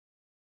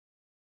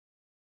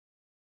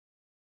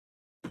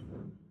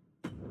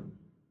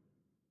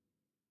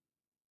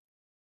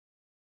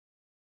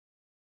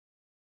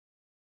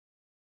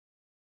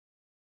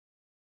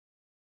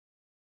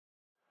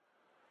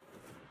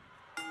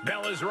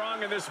Bell is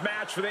rung, and this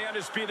match for the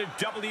undisputed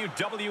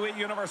WWE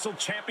Universal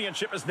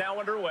Championship is now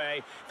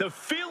underway. The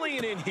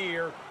feeling in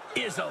here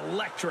is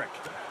electric.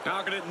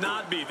 How can it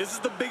not be? This is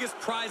the biggest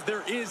prize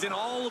there is in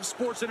all of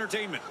sports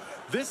entertainment.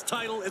 This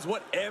title is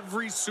what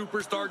every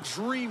superstar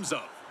dreams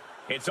of.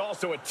 It's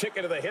also a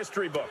ticket to the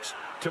history books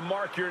to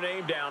mark your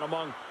name down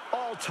among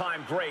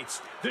all-time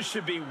greats. This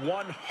should be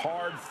one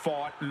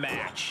hard-fought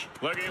match.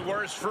 Looking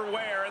worse for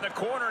wear in the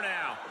corner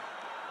now.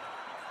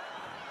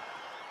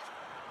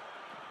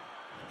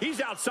 He's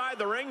outside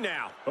the ring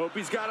now. Hope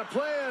he's got a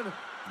plan.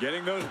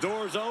 Getting those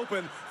doors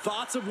open.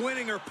 Thoughts of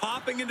winning are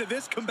popping into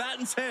this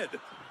combatant's head.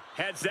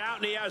 Heads out,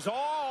 and he has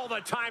all the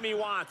time he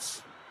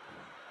wants.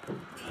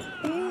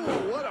 Ooh,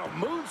 what a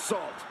moonsault.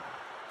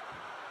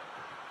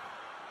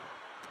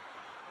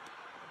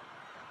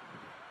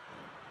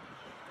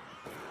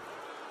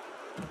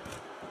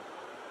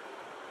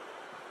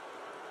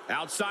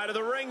 Outside of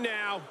the ring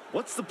now.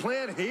 What's the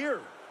plan here?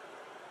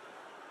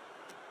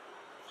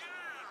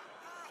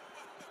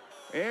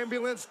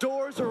 Ambulance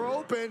doors are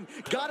open.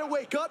 Gotta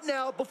wake up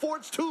now before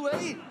it's too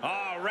late.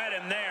 Oh, read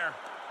him there.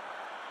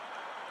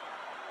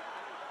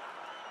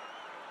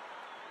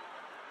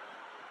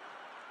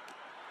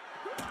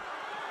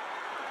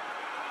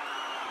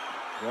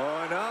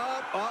 One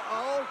up.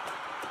 Uh-oh.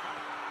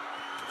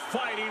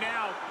 Fighting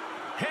out.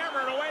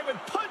 Hammering away with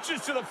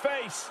punches to the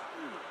face.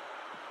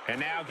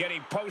 And now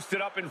getting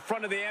posted up in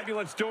front of the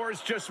ambulance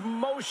doors, just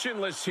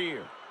motionless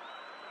here.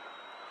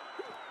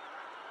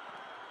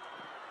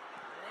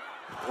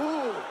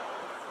 Ooh.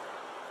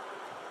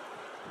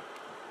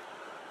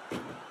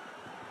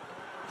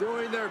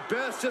 Doing their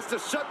best just to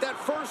shut that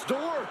first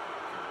door.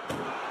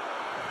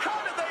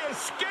 How did they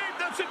escape?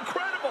 That's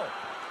incredible.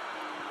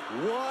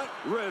 What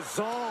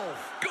resolve.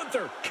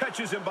 Gunther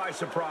catches him by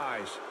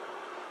surprise.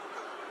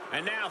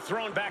 And now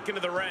thrown back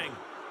into the ring.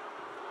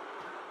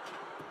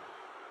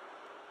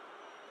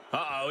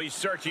 Uh-oh, he's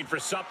searching for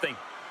something.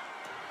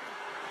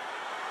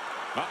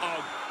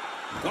 Uh-oh.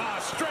 Oh,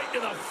 straight to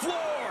the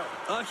floor.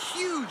 A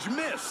huge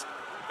miss.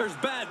 There's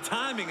bad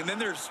timing, and then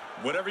there's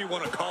whatever you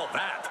want to call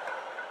that.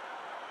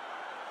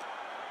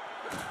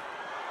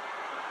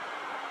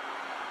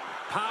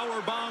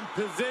 Powerbomb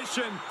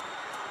position.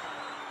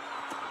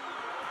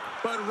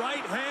 But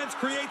right hands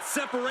create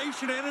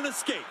separation and an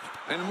escape.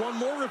 And one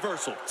more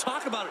reversal.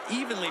 Talk about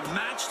evenly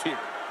matched here.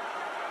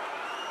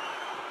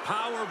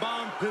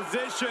 Powerbomb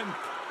position.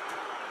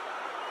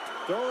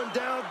 Throwing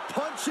down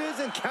punches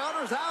and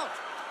counters out.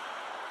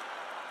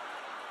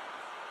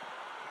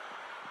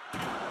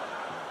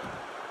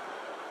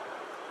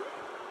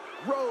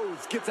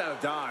 Rhodes gets out of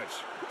dodge.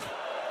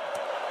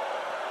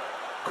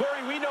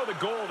 Corey, we know the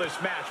goal of this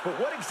match, but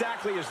what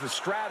exactly is the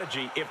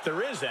strategy, if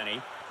there is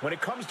any, when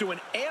it comes to an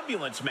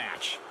ambulance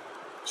match?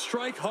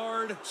 Strike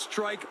hard,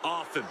 strike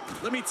often.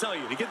 Let me tell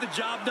you, to get the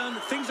job done,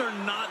 things are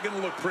not going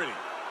to look pretty.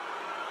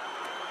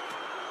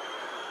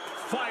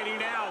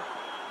 Fighting out.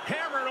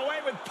 Hammering away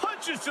with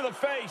punches to the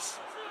face.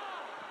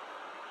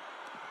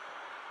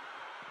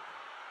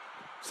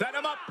 Set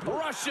him up.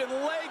 Russian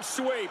leg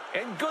sweep.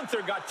 And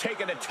Gunther got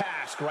taken to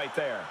task right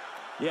there.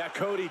 Yeah,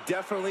 Cody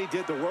definitely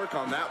did the work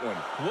on that one.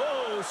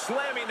 Whoa,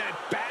 slamming that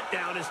bat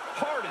down as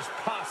hard as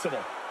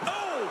possible.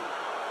 Oh!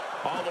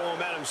 All the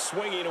momentum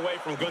swinging away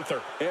from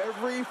Gunther.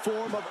 Every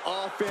form of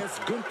offense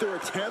Gunther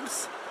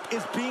attempts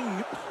is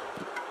being...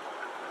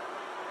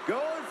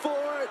 Going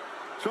for it.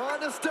 Trying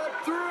to step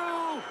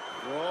through.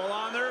 Roll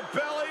on their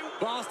belly.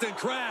 Boston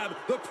Crab,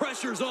 the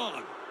pressure's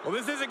on. Well,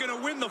 this isn't going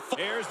to win the fight.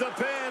 Here's the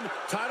pin.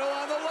 Title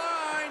on the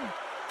line.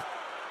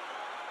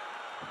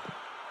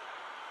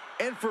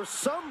 And for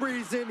some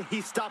reason,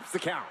 he stops the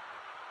count.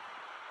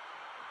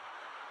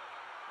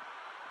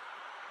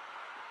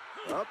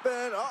 Up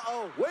and,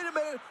 uh-oh, wait a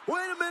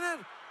minute.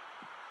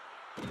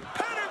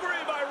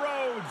 Pedigree by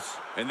Rhodes.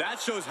 And that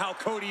shows how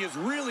Cody has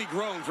really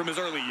grown from his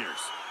early years.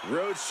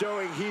 Rhodes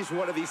showing he's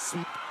one of these...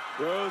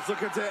 Rhodes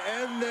looking to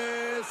end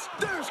this.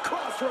 There's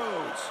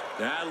Crossroads.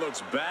 That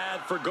looks bad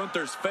for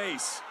Gunther's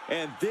face.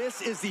 And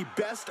this is the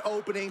best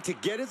opening to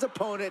get his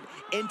opponent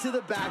into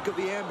the back of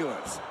the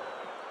ambulance.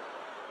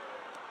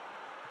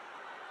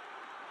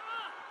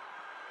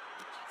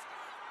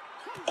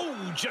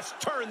 Oh, just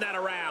turn that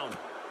around.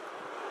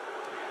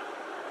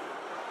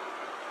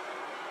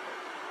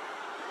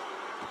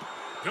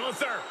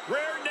 Gunther, rear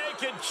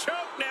naked choke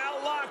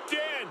now, locked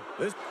in.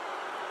 This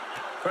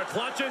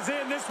clutches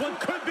in. This one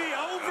could be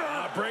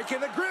over. Breaking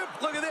the grip.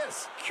 Look at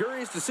this.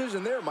 Curious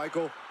decision there,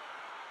 Michael.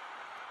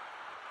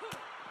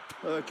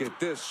 Look at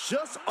this.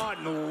 Just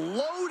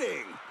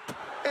unloading.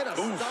 And a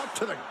stop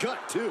to the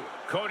gut, too.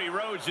 Cody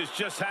Rhodes is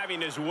just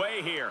having his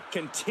way here.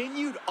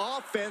 Continued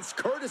offense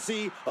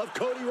courtesy of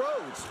Cody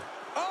Rhodes.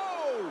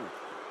 Oh!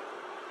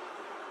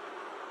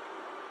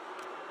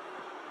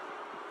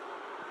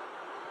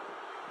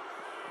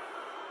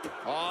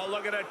 Oh,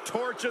 look at a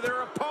torch of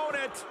their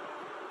opponent.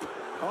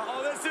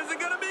 Uh-oh, this isn't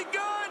going to be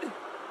good.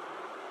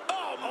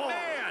 Oh,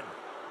 man.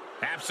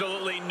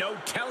 Absolutely no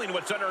telling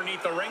what's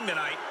underneath the ring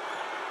tonight.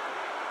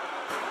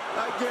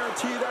 I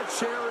guarantee that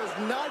chair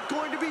is not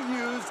going to be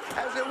used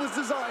as it was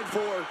designed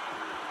for.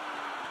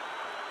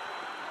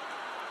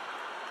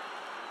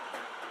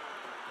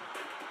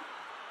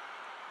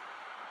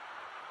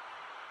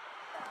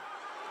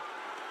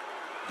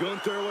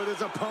 Gunther with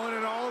his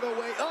opponent all the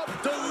way up.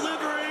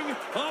 Delivering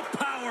a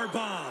power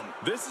bomb.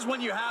 This is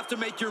when you have to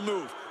make your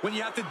move. When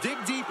you have to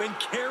dig deep and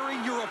carry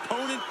your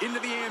opponent into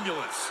the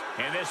ambulance.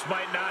 And this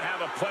might not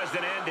have a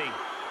pleasant ending.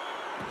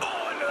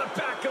 Oh, into the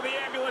back of the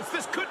ambulance.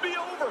 This could be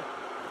over.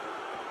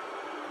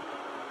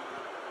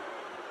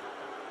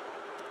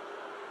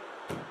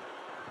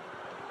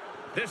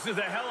 This is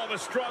a hell of a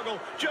struggle.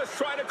 Just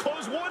try to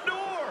close one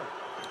door.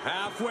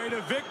 Halfway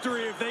to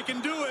victory if they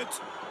can do it.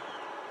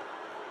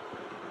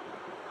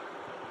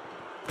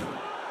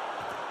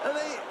 And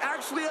they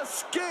actually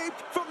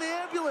escaped from the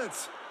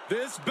ambulance.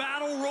 This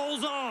battle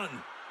rolls on.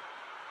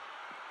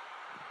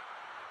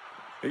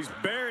 He's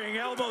burying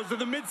elbows to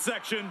the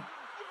midsection.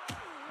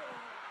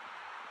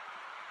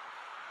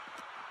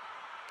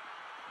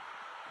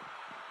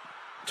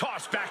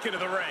 Tossed back into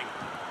the ring.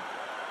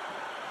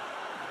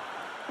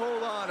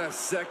 Hold on a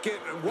second.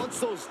 Once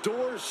those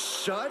doors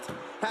shut,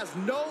 has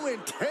no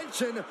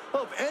intention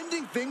of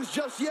ending things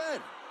just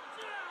yet.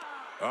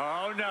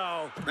 Oh,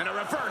 no. And a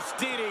reverse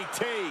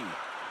DDT.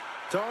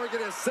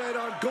 Target is set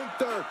on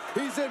Gunther.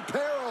 He's in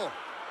peril.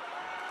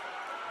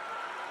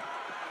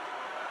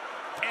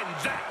 And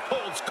that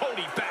holds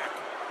Cody back.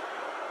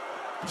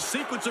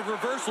 Sequence of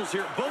reversals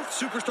here. Both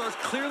superstars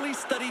clearly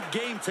studied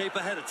game tape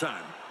ahead of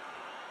time.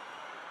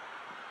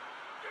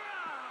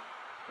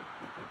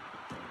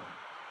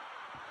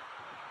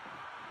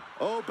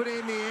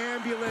 Opening the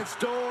ambulance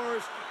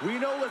doors. We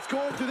know what's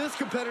going through this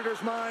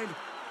competitor's mind.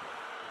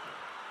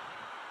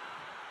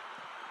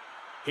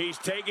 He's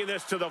taking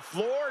this to the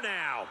floor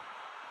now.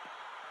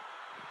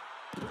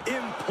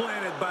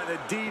 Implanted by the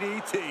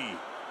DDT.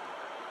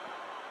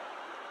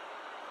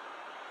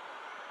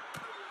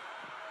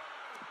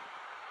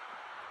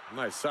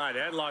 Nice side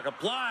headlock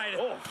applied.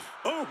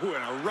 Oh, and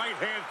a right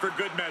hand for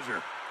good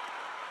measure.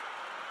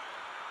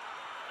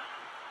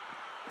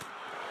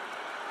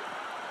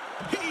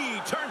 He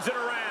turns it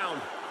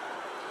around.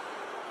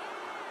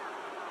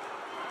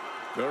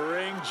 The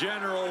ring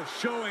general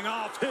showing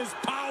off his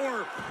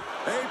power.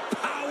 A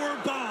power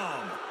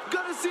bomb.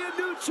 Gonna see a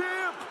new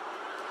champ.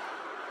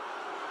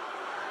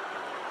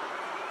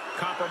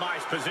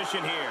 Compromised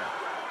position here.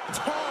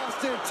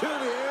 Tossed into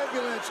the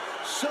ambulance.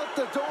 Shut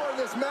the door and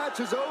this match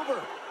is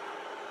over.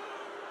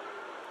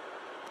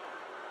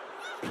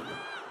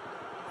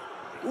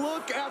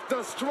 Look at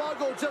the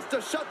struggle just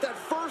to shut that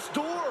first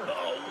door.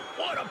 Oh,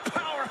 what a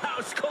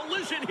powerhouse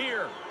collision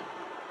here.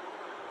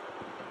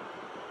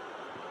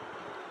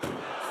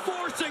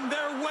 Forcing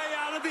their way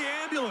out of the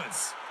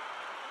ambulance.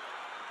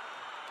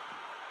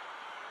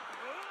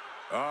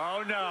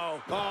 Oh,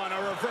 no. Oh, and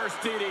a reverse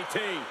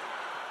DDT.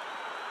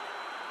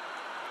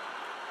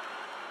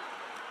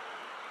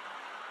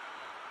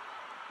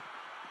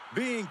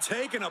 Being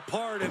taken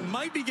apart and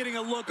might be getting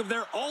a look of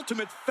their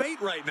ultimate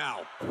fate right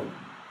now.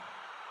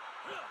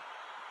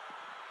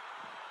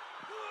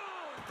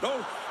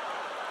 Oh.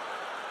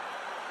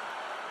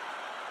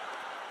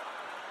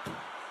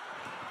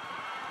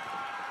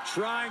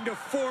 Trying to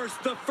force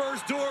the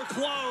first door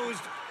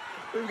closed.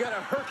 We've got a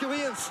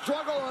Herculean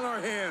struggle on our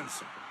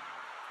hands.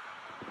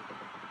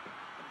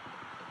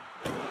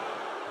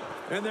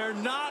 And they're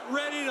not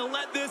ready to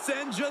let this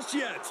end just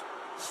yet.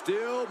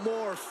 Still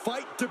more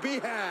fight to be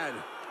had.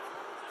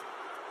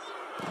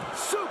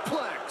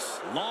 Suplex.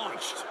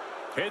 Launched.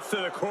 Hits to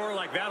the core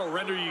like that'll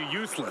render you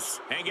useless.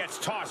 And gets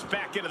tossed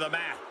back into the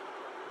mat.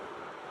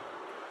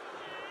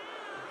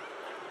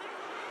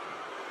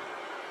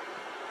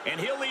 And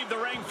he'll leave the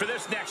ring for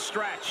this next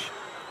stretch.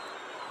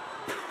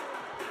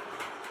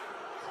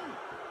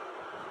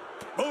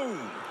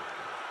 Boom.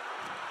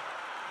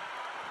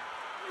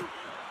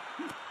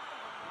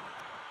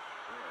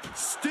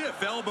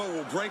 Stiff elbow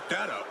will break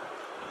that up.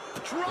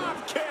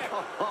 Drop kick.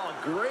 Oh,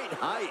 great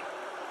height.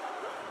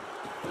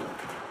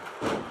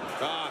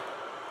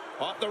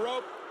 Off the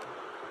rope.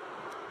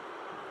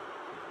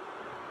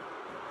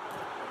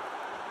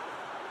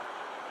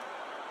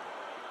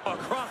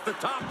 Across the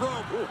top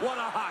rope. What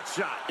a hot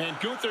shot. And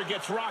Gunther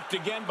gets rocked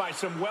again by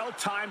some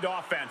well-timed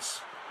offense.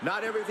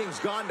 Not everything's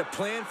gone to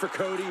plan for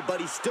Cody, but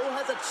he still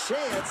has a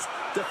chance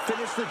to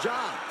finish the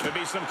job. Could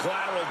be some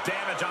collateral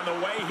damage on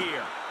the way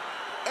here.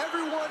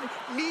 Everyone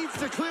needs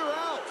to clear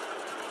out,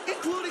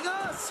 including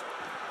us.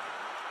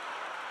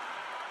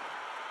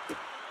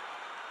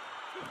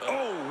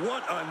 Oh,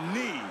 what a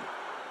knee.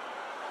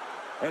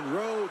 And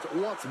Rhodes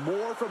wants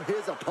more from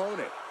his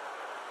opponent.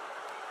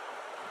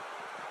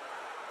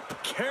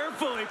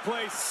 Carefully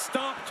placed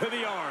stomp to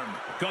the arm.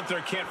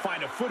 Gunther can't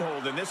find a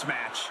foothold in this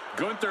match.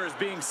 Gunther is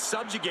being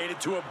subjugated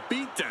to a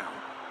beatdown.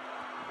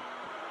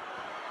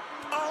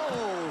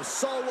 Oh,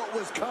 saw what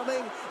was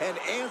coming and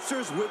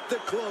answers with the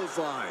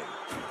clothesline.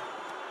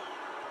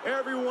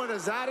 Everyone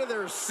is out of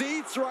their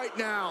seats right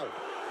now.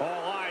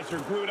 All eyes are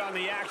glued on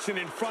the action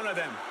in front of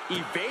them.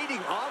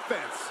 Evading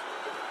offense.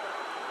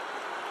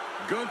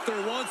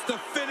 Gunther wants to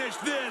finish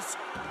this.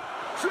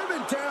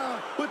 Driven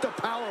down with the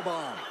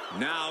powerbomb.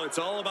 Now it's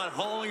all about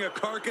hauling a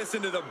carcass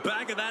into the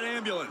back of that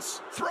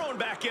ambulance. Thrown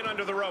back in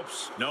under the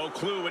ropes. No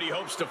clue what he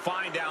hopes to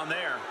find down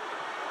there.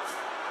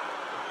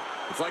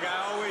 It's like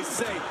I always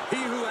say, he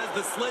who has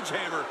the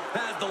sledgehammer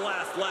has the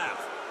last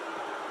laugh.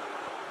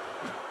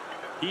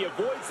 He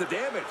avoids the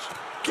damage.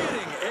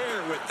 Getting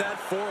air with that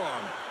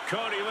forearm.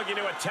 Cody looking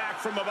to attack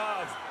from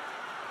above.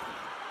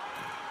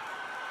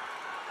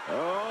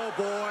 Oh,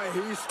 boy,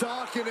 he's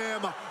stalking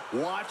him.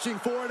 Watching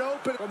for an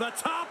open. From the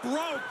top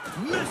rope,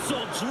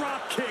 missile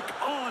drop kick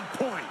on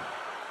point.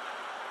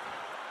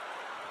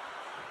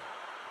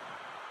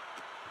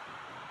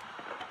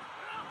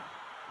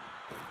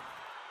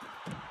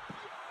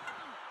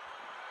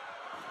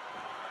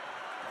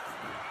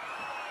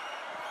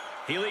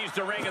 He leaves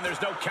the ring, and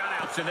there's no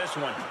countouts in this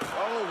one.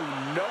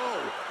 Oh,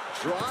 no.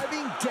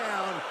 Driving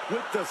down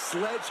with the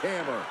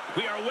sledgehammer.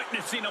 We are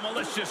witnessing a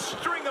malicious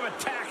string of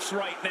attacks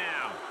right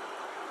now.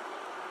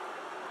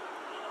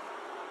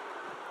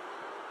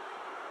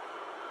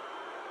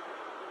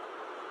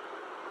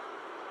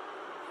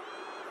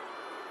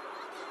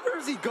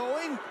 Where's he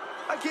going?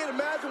 I can't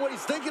imagine what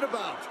he's thinking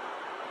about.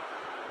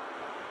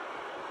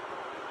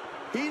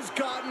 He's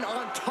gotten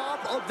on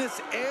top of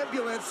this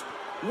ambulance.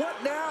 What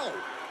now?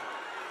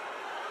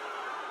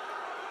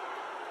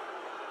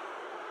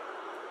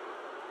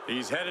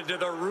 He's headed to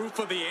the roof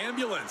of the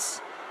ambulance.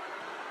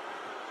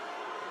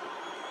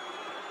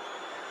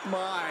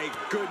 My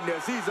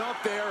goodness, he's up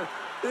there.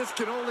 This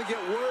can only get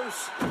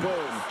worse.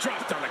 Boom,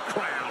 dropped on the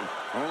crown.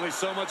 Only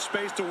so much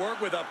space to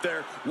work with up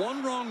there.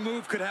 One wrong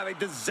move could have a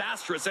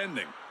disastrous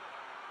ending.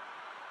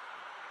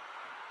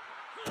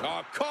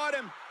 Oh, caught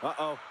him.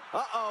 Uh-oh.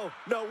 Uh-oh.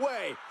 No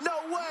way. No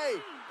way.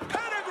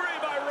 Pedigree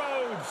by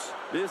Rhodes.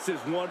 This is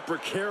one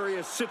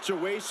precarious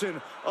situation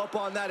up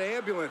on that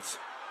ambulance.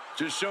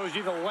 Just shows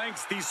you the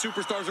lengths these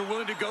superstars are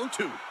willing to go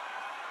to.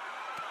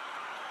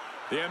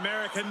 The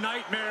American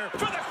Nightmare For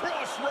the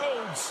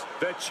crossroads.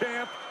 The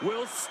champ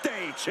will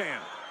stay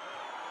champ.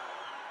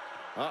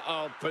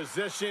 Uh-oh.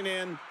 Position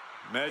in.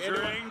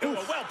 measuring. Ooh,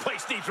 a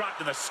well-placed knee drop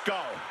to the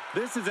skull.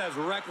 This is as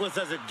reckless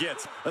as it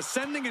gets.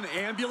 Ascending an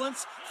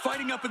ambulance,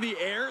 fighting up in the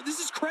air, this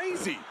is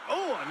crazy.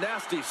 Oh, a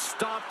nasty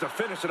stop to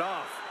finish it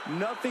off.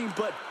 Nothing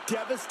but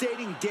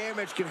devastating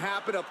damage can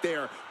happen up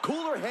there.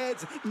 Cooler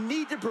heads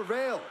need to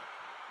prevail.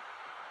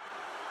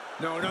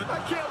 No. I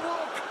can't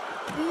look.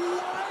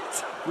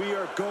 What? We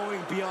are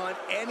going beyond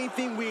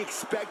anything we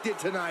expected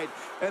tonight,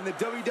 and the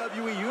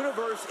WWE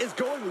Universe is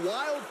going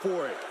wild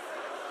for it.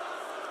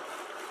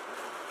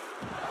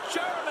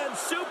 German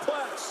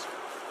suplex.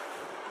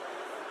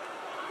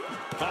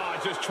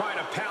 Just trying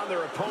to pound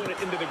their opponent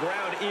into the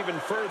ground even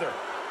further.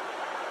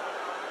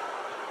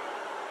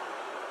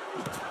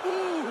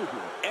 Ooh,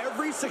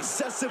 every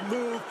successive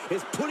move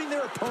is putting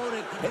their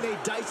opponent in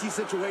a dicey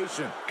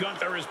situation.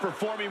 Gunther is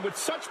performing with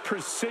such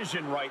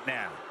precision right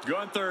now.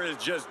 Gunther is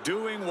just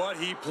doing what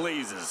he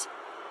pleases.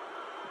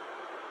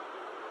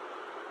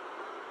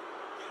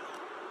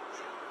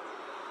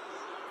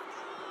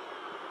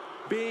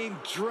 Being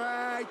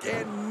dragged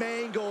and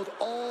mangled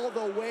all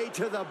the way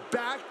to the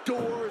back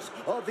doors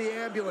of the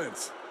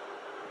ambulance.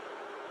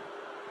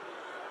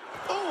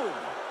 Oh!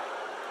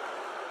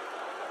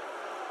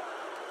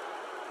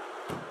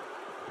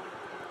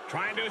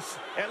 Trying to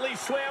at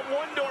least slam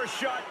one door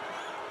shut.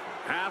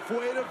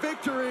 Halfway to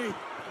victory.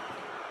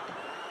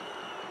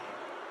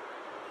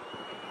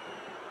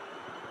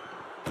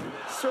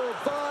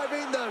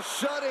 Surviving the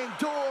shutting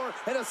door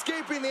and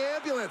escaping the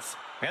ambulance.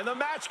 And the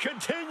match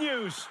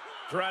continues.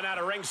 Thrown out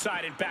of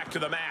ringside and back to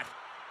the mat.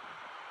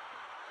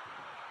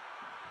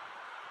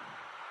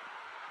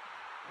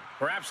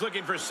 Perhaps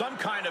looking for some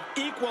kind of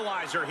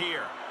equalizer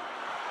here.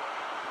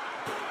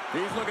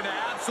 He's looking to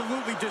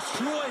absolutely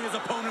destroy his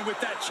opponent with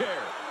that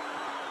chair.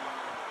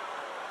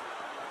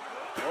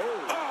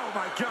 Oh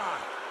my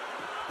God.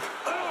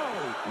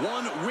 Oh,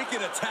 one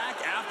wicked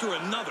attack after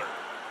another.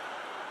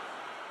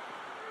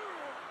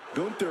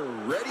 Gunther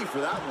ready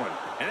for that one.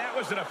 And that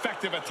was an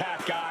effective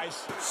attack,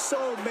 guys.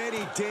 So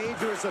many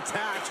dangerous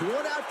attacks,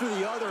 one after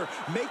the other,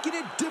 making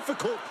it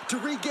difficult to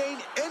regain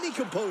any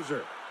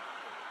composure.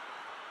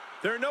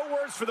 There are no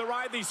words for the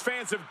ride these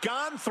fans have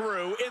gone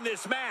through in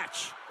this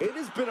match. It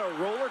has been a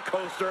roller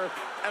coaster,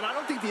 and I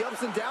don't think the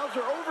ups and downs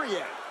are over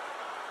yet.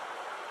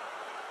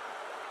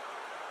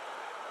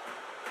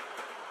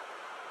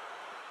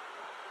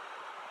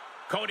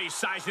 Cody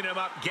sizing him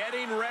up,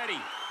 getting ready.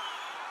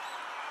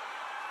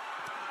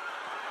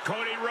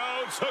 Cody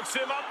Rhodes hooks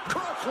him up.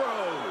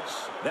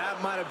 Crossroads.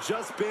 That might have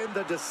just been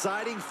the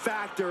deciding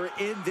factor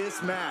in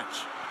this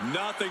match.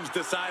 Nothing's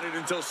decided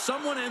until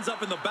someone ends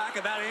up in the back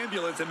of that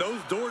ambulance and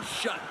those doors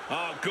shut.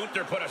 Oh,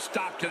 Gunther put a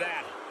stop to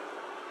that.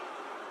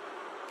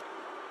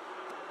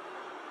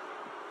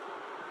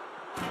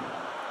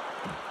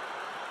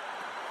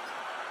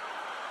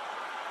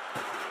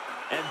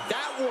 And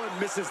that one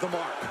misses the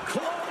mark.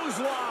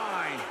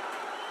 Clothesline.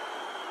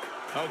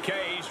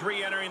 Okay, he's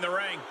re-entering the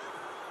ring.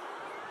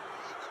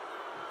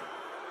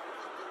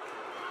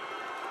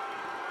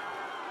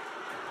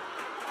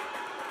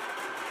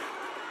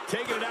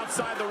 Taking it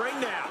outside the ring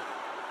now.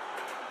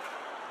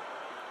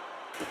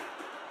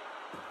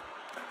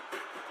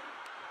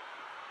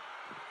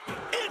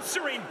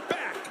 Answering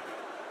back.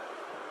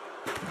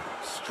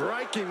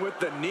 striking with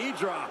the knee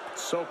drop.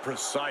 So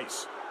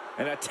precise.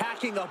 And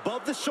attacking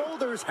above the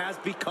shoulders has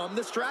become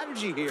the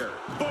strategy here.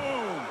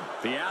 Boom!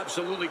 The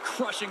absolutely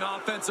crushing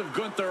offense of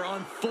Gunther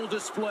on full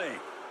display.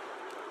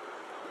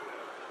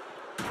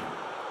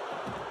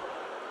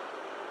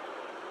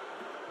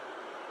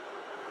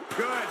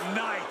 Good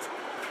night.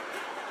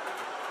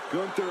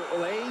 Gunther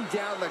laying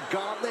down the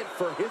gauntlet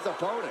for his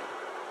opponent.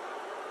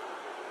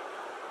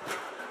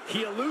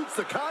 He eludes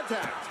the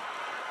contact.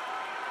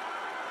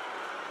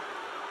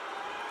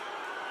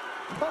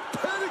 A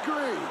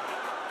pedigree.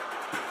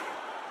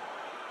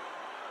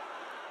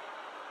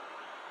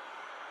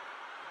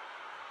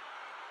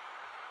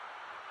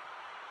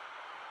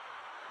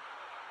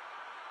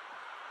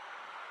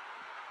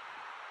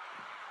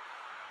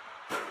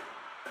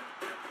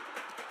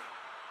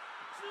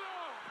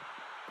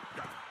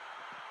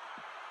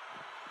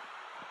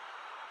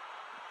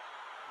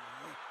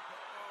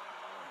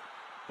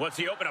 What's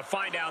he hoping to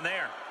find down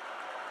there?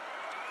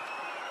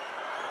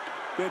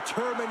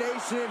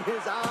 Determination in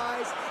his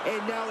eyes,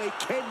 and now a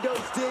kendo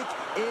stick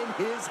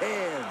in his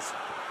hands.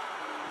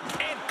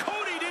 And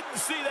Cody didn't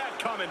see that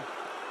coming.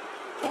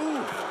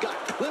 Ooh, got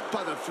clipped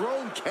by the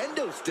thrown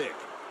kendo stick.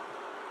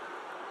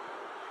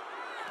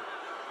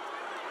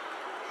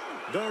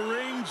 The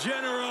ring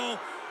general,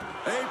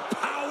 a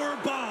power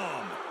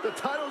bomb. The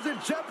title's in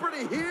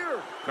jeopardy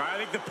here. I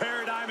think the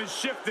paradigm has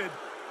shifted.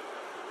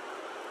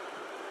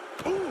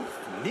 Ooh,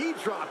 knee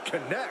drop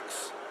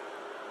connects.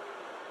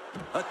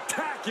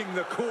 Attacking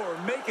the core,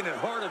 making it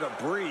harder to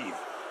breathe.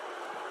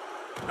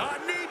 A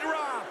knee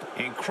drop.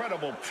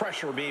 Incredible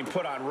pressure being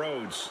put on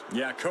Rhodes.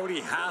 Yeah,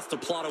 Cody has to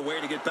plot a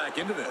way to get back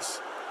into this.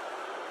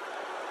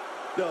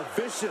 The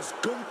vicious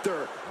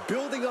Gunther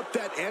building up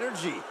that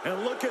energy.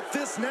 And look at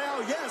this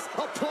now. Yes,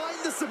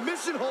 applying the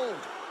submission hold.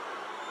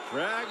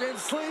 Dragon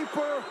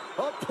Sleeper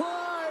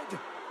applied.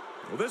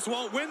 Well, this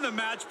won't win the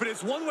match, but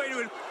it's one way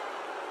to...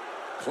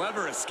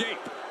 Clever escape.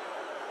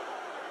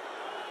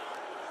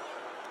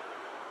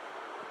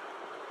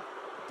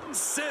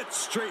 Sit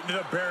straight into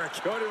the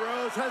barricade. Cody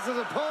Rhodes has his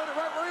opponent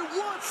right where he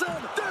wants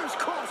him. There's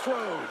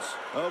Crossroads.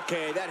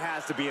 Okay, that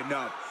has to be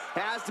enough.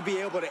 Has to be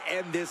able to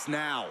end this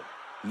now.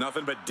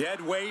 Nothing but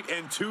dead weight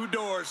and two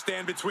doors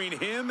stand between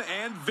him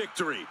and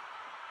victory.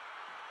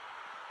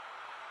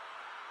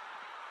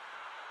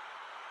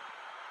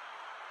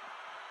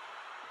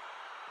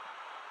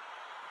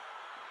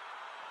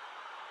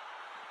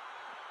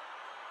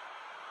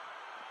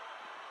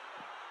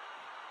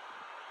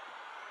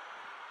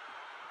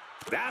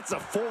 That's a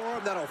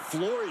forearm that'll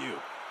floor you.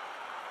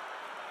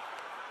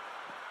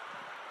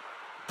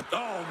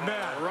 Oh,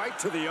 man. Right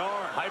to the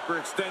arm.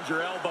 Hyperextend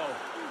your elbow.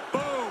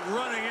 Boom.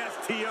 Running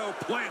STO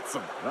plants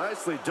him.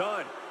 Nicely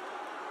done.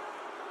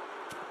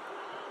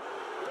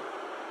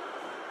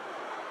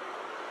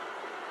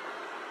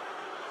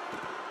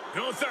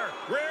 Gunther,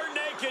 rear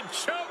naked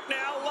choke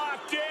now,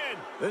 locked in.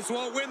 This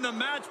won't win the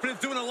match, but it's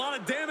doing a lot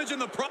of damage in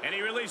the And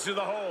he releases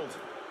the hold.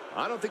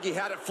 I don't think he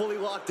had it fully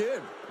locked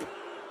in.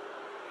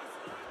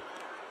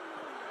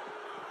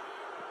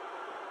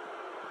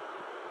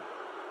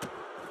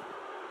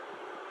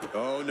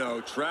 Oh,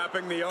 no.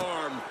 Trapping the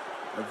arm.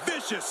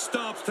 Vicious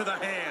stomps to the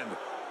hand.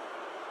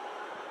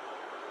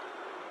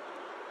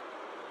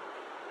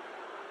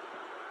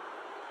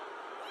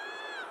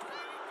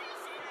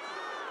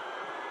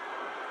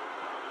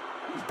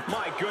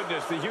 My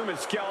goodness, the human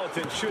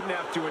skeleton shouldn't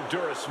have to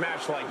endure a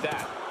smash like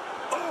that.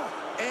 Oh,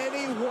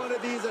 any one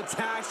of these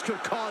attacks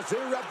could cause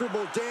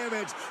irreparable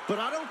damage, but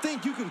I don't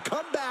think you can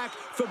come back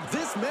from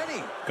this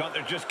many.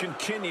 Gunther just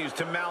continues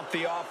to mount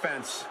the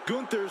offense.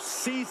 Gunther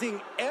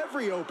seizing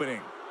every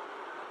opening.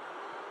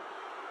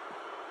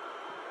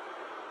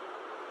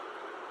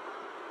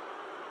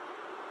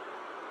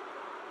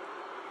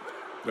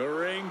 The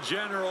ring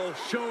general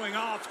showing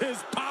off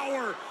his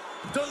power,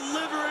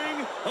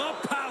 delivering a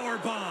power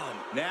bomb.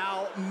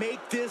 Now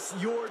make this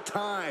your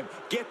time.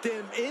 Get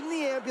them in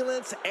the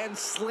ambulance and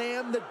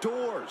slam the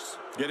doors.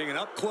 Getting an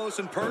up-close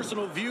and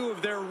personal view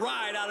of their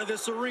ride out of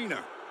this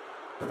arena.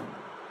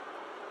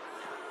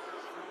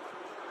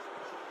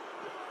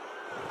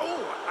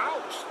 Oh,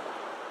 ouch.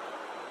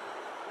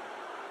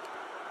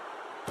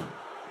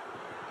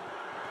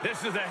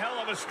 This is a hell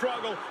of a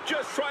struggle.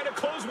 Just trying to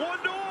close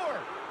one door.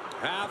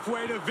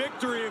 Halfway to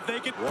victory if they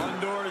can. One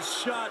door is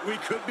shut. We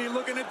could be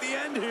looking at the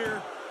end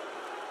here.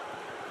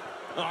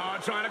 Oh,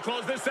 trying to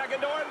close this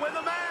second door and win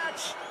the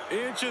match.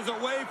 Inches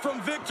away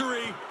from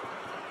victory.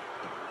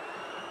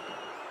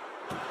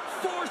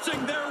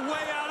 Forcing their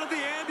way out of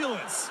the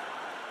ambulance.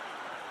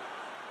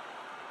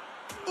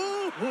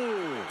 Ooh.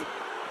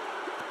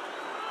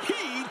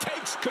 He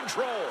takes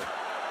control.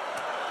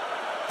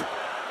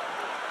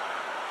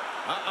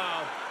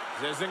 Uh-oh.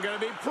 This isn't going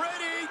to be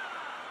pretty.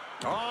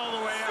 All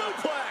the way out.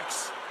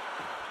 Suplex.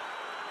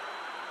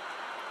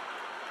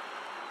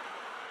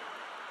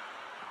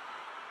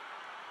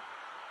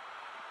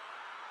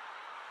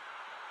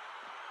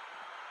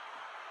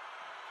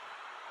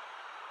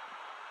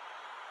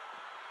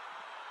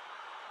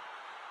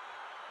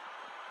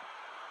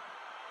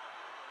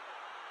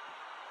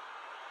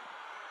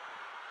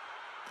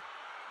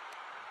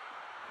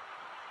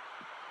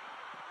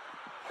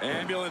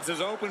 Ambulance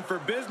is open for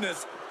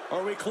business.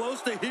 Are we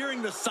close to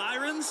hearing the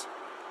sirens?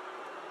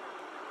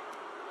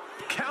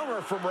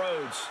 Counter from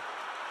Rhodes.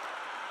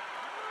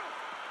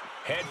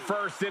 Head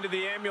first into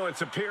the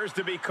ambulance, appears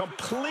to be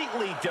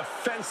completely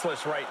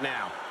defenseless right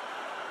now.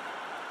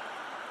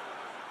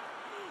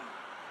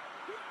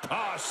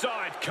 Oh,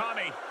 saw it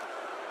coming.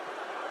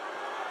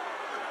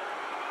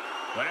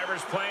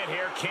 Whatever's playing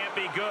here can't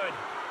be good.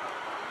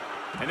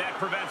 And that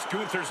prevents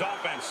Gunther's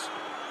offense.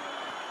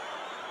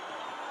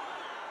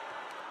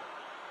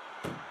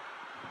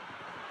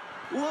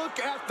 Look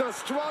at the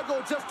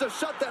struggle just to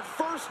shut that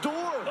first door.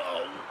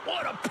 Oh,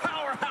 what a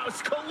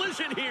powerhouse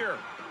collision here.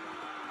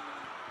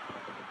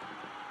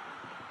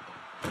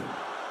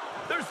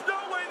 There's no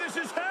way this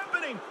is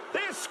happening.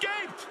 They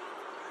escaped.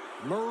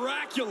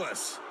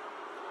 Miraculous.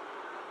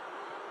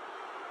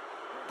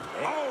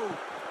 Oh!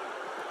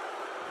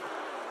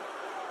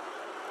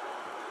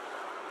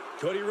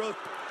 Cody Rhodes.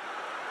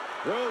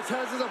 Rhodes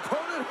has his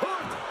opponent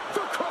hooked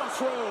for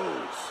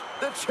crossroads.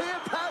 The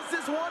champ has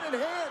this one in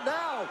hand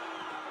now.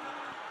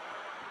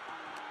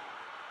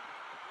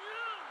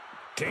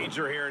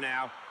 Danger here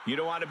now. You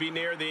don't want to be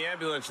near the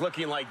ambulance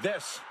looking like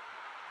this.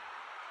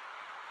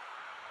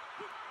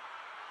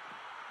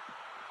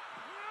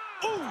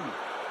 Ooh!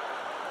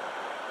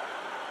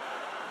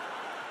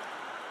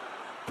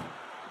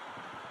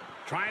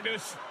 Trying to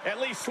at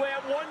least slam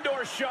one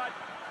door shut.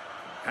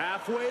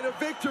 Halfway to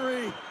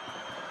victory.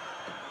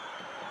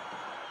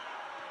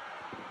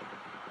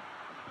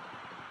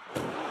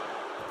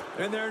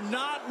 And they're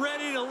not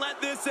ready to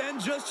let this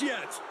end just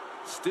yet.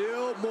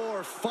 Still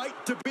more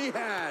fight to be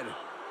had.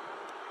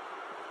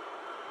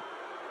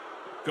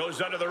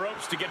 Goes under the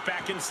ropes to get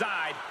back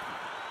inside.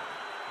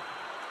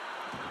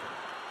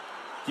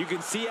 You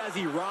can see as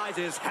he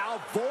rises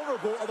how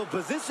vulnerable of a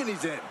position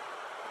he's in.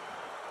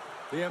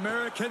 The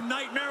American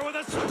Nightmare with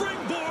a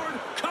springboard,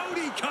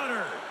 Cody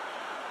Cutter.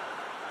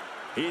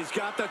 He's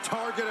got the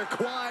target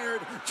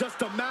acquired,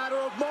 just a matter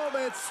of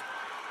moments.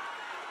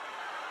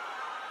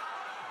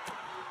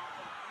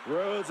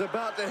 Rhodes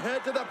about to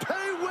head to the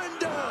pay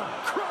window.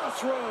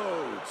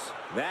 Crossroads.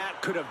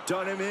 That could have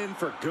done him in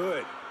for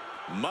good.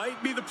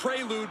 Might be the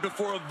prelude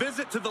before a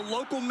visit to the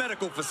local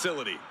medical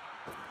facility.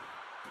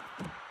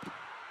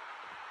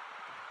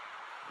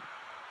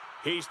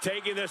 He's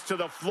taking this to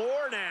the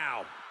floor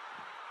now.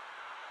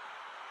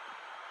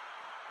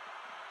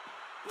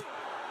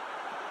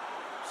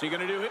 Is he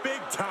going to do it?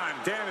 Big time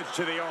damage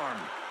to the arm.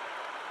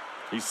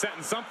 He's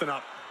setting something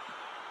up.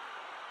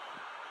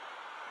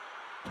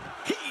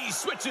 He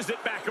switches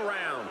it back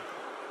around.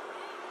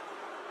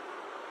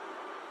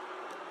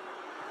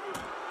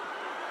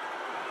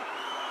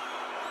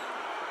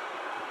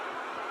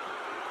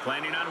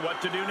 Planning on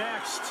what to do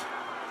next.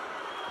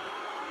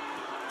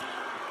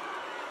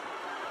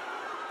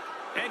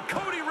 And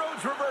Cody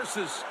Rhodes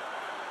reverses.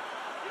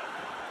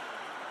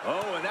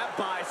 Oh, and that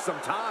buys some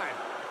time.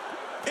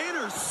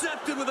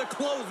 Intercepted with a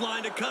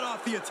clothesline to cut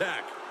off the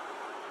attack.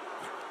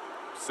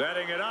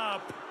 Setting it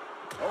up.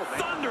 Oh,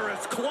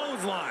 thunderous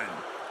clothesline.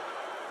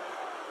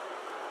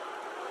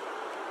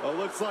 Well,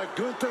 looks like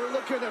Gunther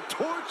looking to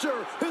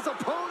torture his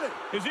opponent.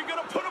 Is he going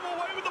to put him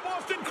away with the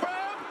Boston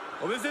Crab?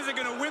 Well, this isn't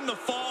going to win the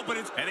fall, but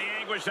it's... And the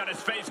anguish on his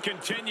face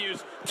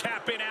continues.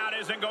 Tapping out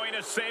isn't going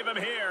to save him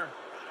here.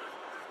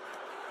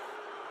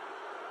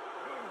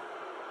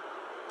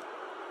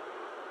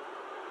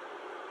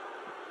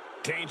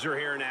 Danger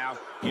here now.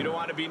 You don't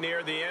want to be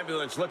near the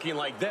ambulance looking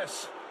like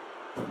this.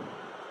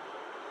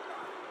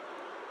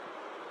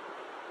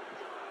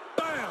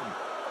 Bam!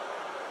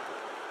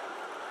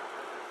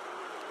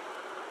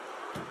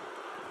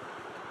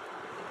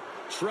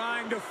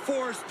 Trying to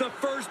force the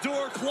first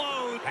door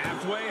closed.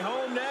 Halfway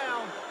home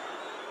now.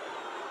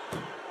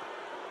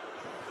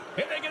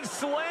 If they can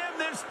slam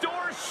this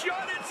door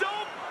shut, it's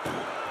open.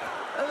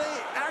 And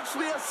they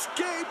actually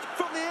escaped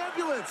from the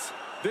ambulance.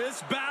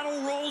 This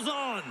battle rolls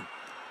on.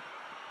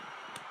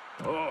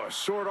 Oh,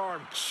 short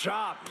arm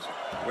chopped.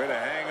 Way to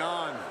hang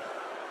on.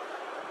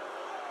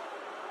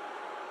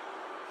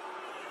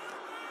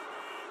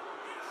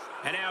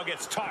 And now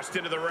gets tossed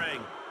into the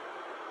ring.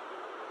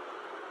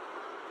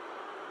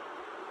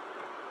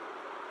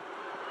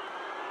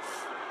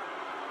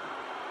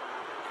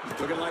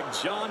 Looking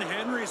like John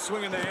Henry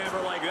swinging the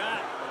hammer like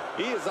that.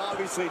 He is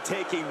obviously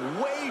taking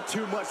way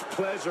too much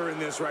pleasure in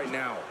this right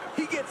now.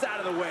 He gets out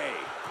of the way.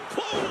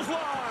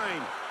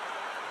 Clothesline!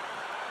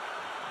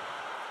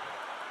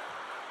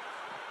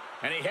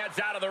 And he heads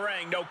out of the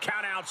ring. No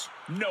countouts,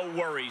 no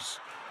worries.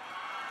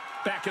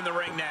 Back in the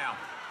ring now.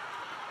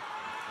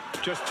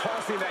 Just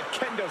tossing that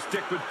kendo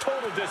stick with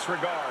total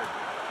disregard.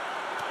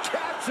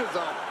 Catches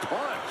a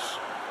punch.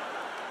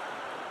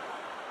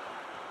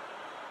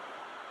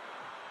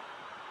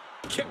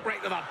 Kick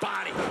right to the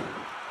body.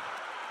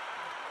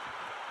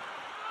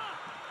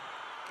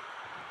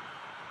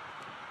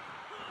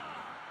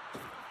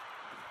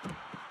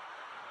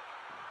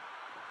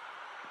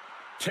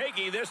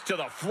 Taking this to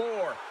the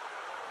floor.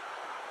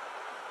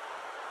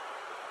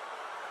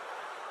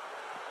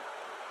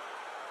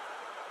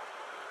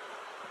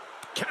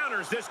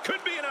 Counters. This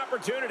could be an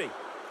opportunity.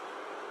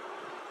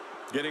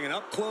 Getting an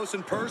up-close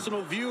and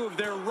personal view of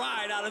their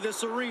ride out of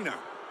this arena.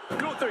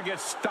 Gunther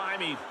gets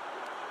stymied.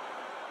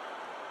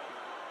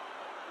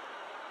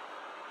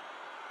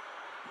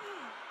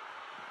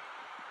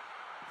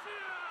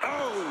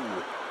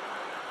 Oh!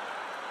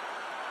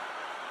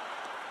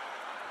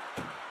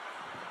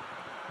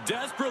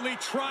 Desperately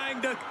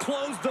trying to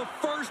close the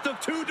first of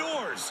two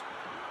doors.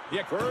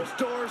 Yeah, first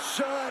door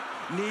shut.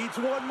 Needs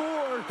one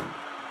more.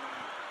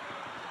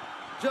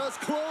 Just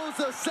close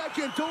the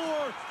second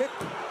door.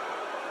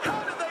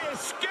 How did they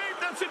escape?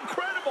 That's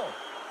incredible.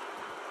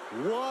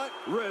 What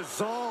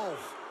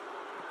resolve.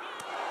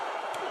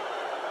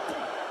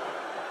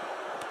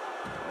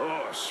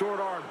 Oh, short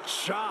arm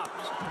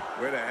chops.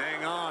 Way to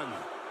hang on.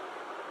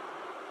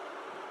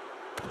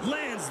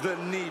 Lands the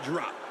knee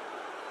drop.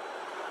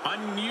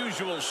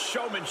 Unusual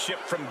showmanship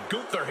from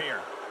Gunther here.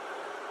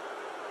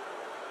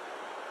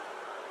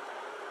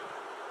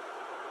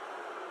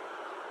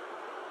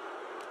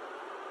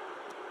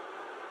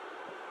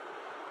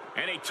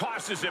 And he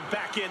tosses him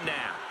back in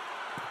now.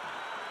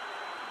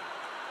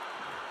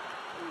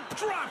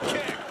 Drop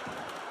kick.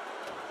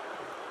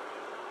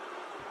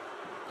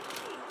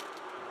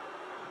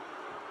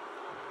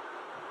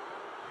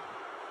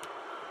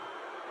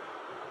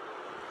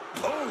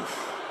 Oof.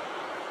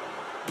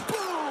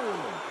 Boom.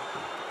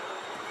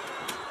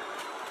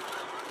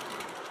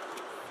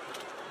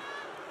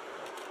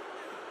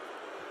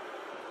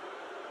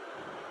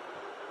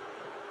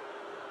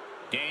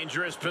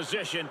 Dangerous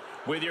position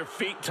with your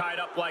feet tied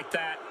up like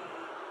that.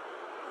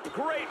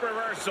 Great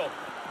reversal.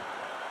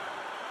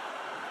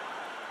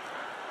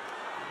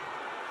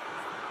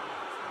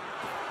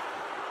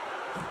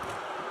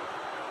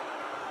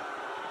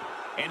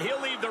 And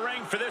he'll leave the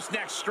ring for this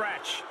next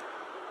stretch.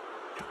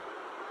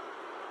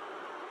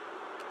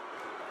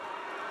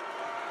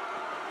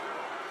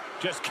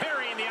 Just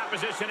carrying the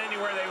opposition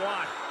anywhere they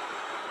want.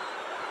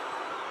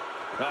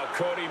 Oh,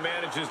 Cody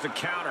manages to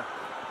counter.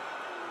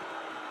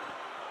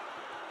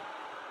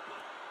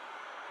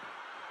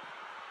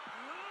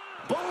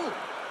 Boom.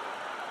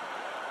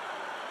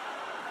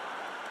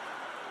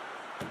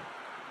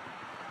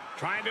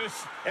 Trying to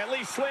at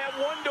least slam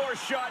one door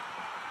shut.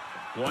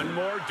 One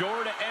more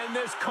door to end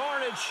this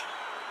carnage.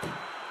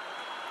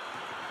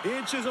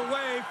 Inches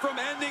away from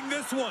ending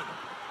this one.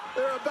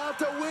 They're about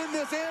to win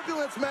this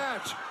ambulance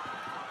match.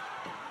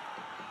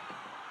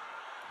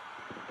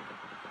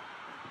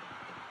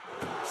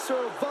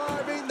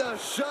 Surviving the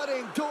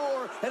shutting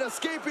door and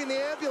escaping the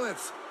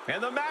ambulance.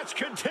 And the match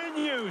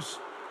continues.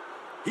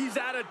 He's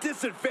at a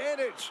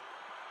disadvantage.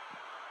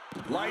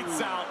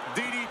 Lights out.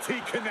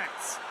 DDT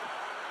connects.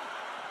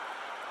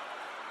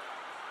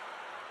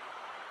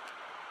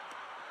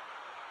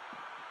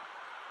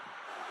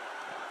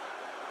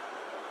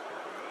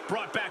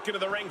 Brought back into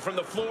the ring from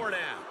the floor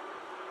now.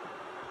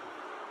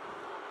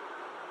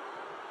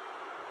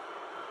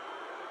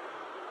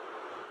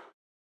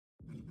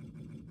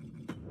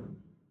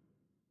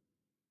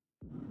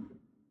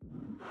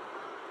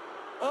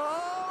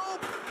 Oh!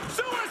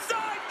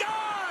 Suicide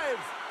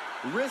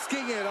dive!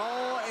 Risking it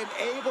all and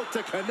able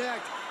to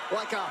connect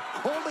like a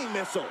homing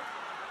missile.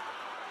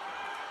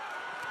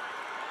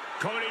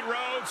 Cody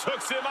Rhodes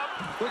hooks him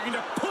up. Looking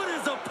to put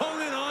his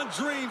opponent on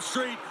Dream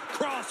Street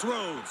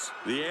Crossroads.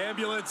 The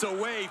ambulance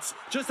awaits.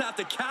 Just have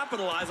to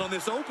capitalize on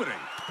this opening.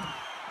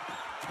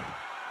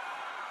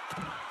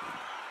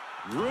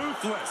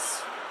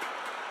 Ruthless.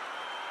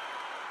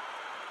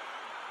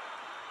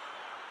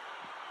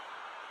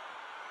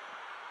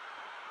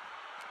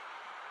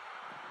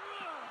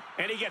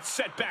 And he gets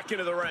set back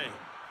into the ring.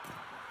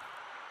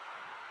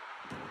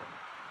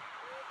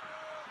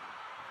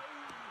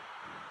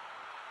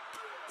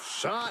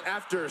 Shot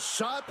after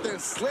shot, then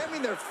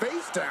slamming their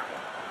face down.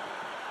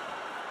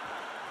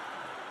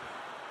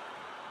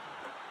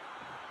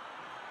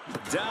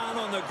 Down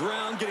on the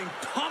ground, getting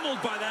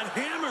pummeled by that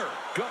hammer.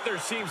 Gunther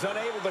seems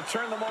unable to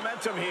turn the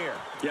momentum here.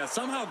 Yeah,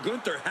 somehow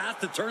Gunther has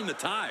to turn the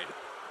tide.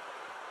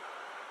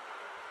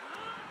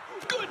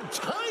 Good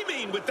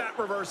timing with that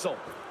reversal.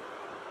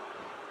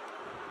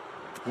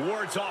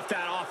 Wards off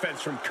that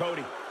offense from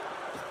Cody.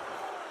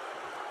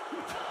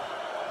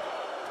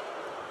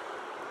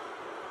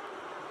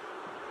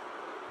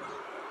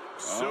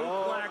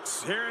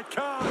 Suplex, here it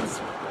comes.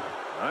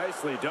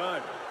 Nicely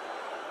done.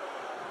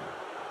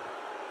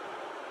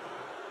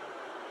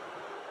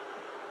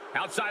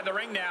 Outside the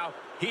ring now,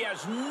 he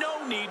has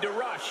no need to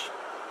rush.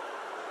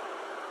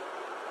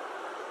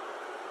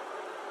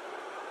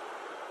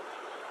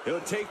 He'll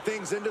take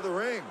things into the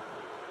ring.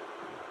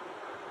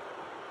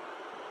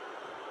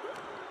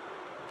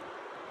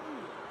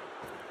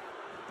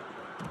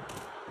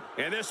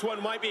 And this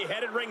one might be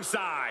headed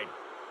ringside.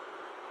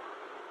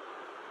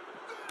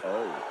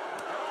 Oh.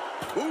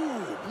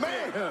 Ooh,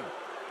 man.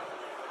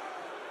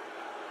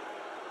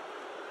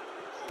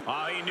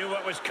 Oh, he knew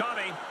what was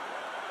coming.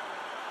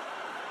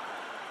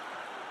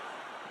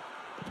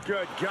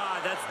 Good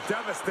God, that's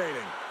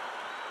devastating.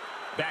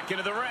 Back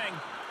into the ring.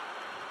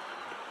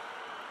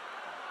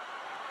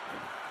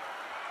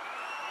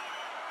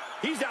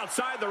 He's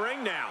outside the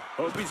ring now.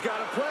 Hope he's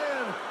got a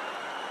plan.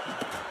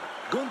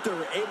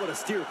 Gunther able to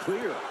steer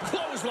clear.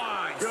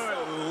 Clothesline.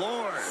 Good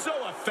Lord.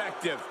 So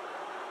effective.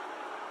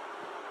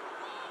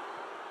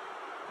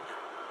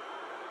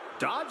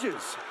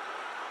 Dodges.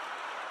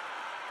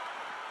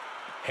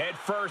 Head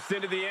first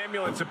into the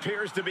ambulance,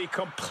 appears to be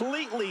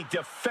completely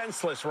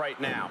defenseless right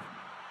now.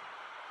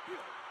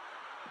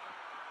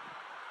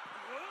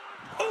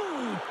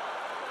 Ooh.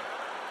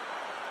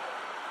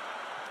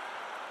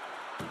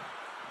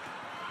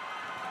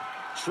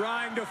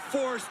 Trying to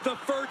force the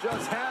first.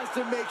 Just has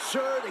to make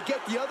sure to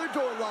get the other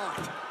door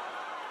locked.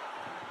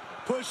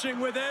 Pushing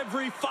with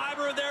every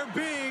fiber of their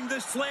being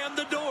to slam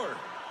the door.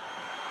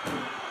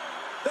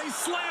 They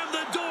slam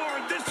the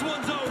door. This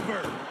one's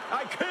over.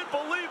 I can't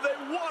believe they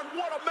won.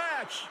 What a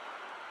match.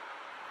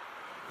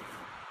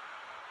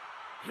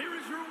 Here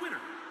is your winner,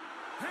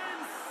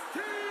 and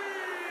Steve.